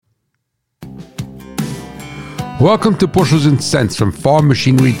Welcome to Bushels and Cents from Farm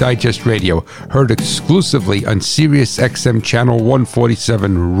Machinery Digest Radio, heard exclusively on Sirius XM Channel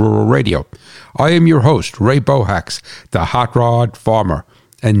 147 Rural Radio. I am your host, Ray Bohax, the Hot Rod Farmer.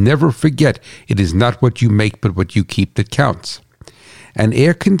 And never forget, it is not what you make, but what you keep that counts. An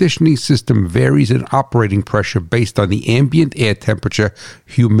air conditioning system varies in operating pressure based on the ambient air temperature,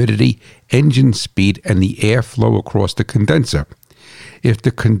 humidity, engine speed, and the airflow across the condenser. If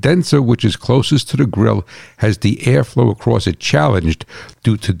the condenser, which is closest to the grill, has the airflow across it challenged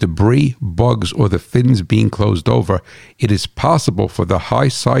due to debris, bugs, or the fins being closed over, it is possible for the high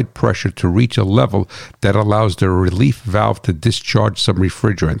side pressure to reach a level that allows the relief valve to discharge some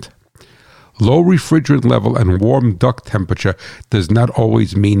refrigerant. Low refrigerant level and warm duct temperature does not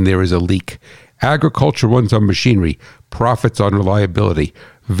always mean there is a leak. Agriculture runs on machinery, profits on reliability.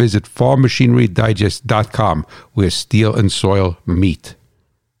 Visit farmmachinerydigest.com, where steel and soil meet.